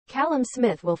Callum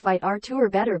Smith will fight Artur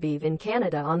Beterbiev in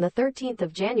Canada on the 13th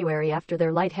of January after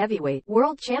their light heavyweight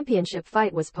World Championship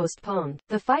fight was postponed.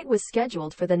 The fight was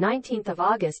scheduled for the 19th of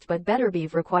August, but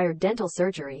Beterbiev required dental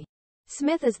surgery.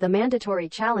 Smith is the mandatory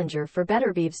challenger for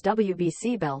Beterbiev's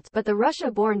WBC belt, but the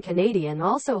Russia-born Canadian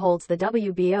also holds the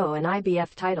WBO and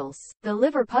IBF titles. The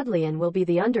Liverpudlian will be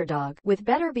the underdog, with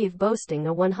Beterbiev boasting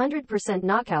a 100%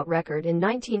 knockout record in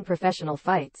 19 professional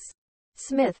fights.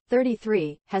 Smith,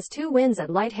 33, has 2 wins at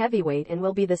light heavyweight and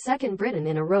will be the second Briton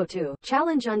in a row to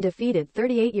challenge undefeated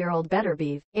 38-year-old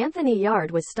Beterbiev. Anthony Yarde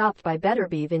was stopped by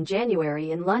Beterbiev in January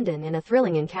in London in a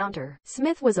thrilling encounter.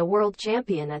 Smith was a world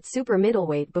champion at super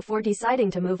middleweight before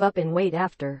deciding to move up in weight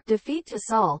after defeat to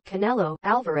Saul Canelo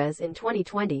Alvarez in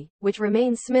 2020, which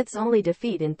remains Smith's only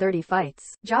defeat in 30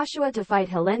 fights. Joshua to fight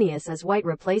Helenius as white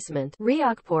replacement.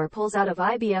 Riakporhe pulls out of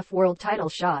IBF world title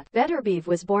shot. Beterbiev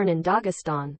was born in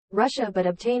Dagestan, Russia, but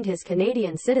obtained his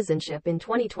Canadian citizenship in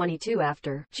 2022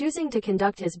 after choosing to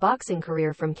conduct his boxing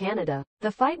career from Canada.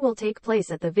 The fight will take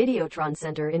place at the Videotron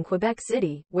Centre in Quebec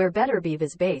City, where Beterbiev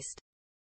is based.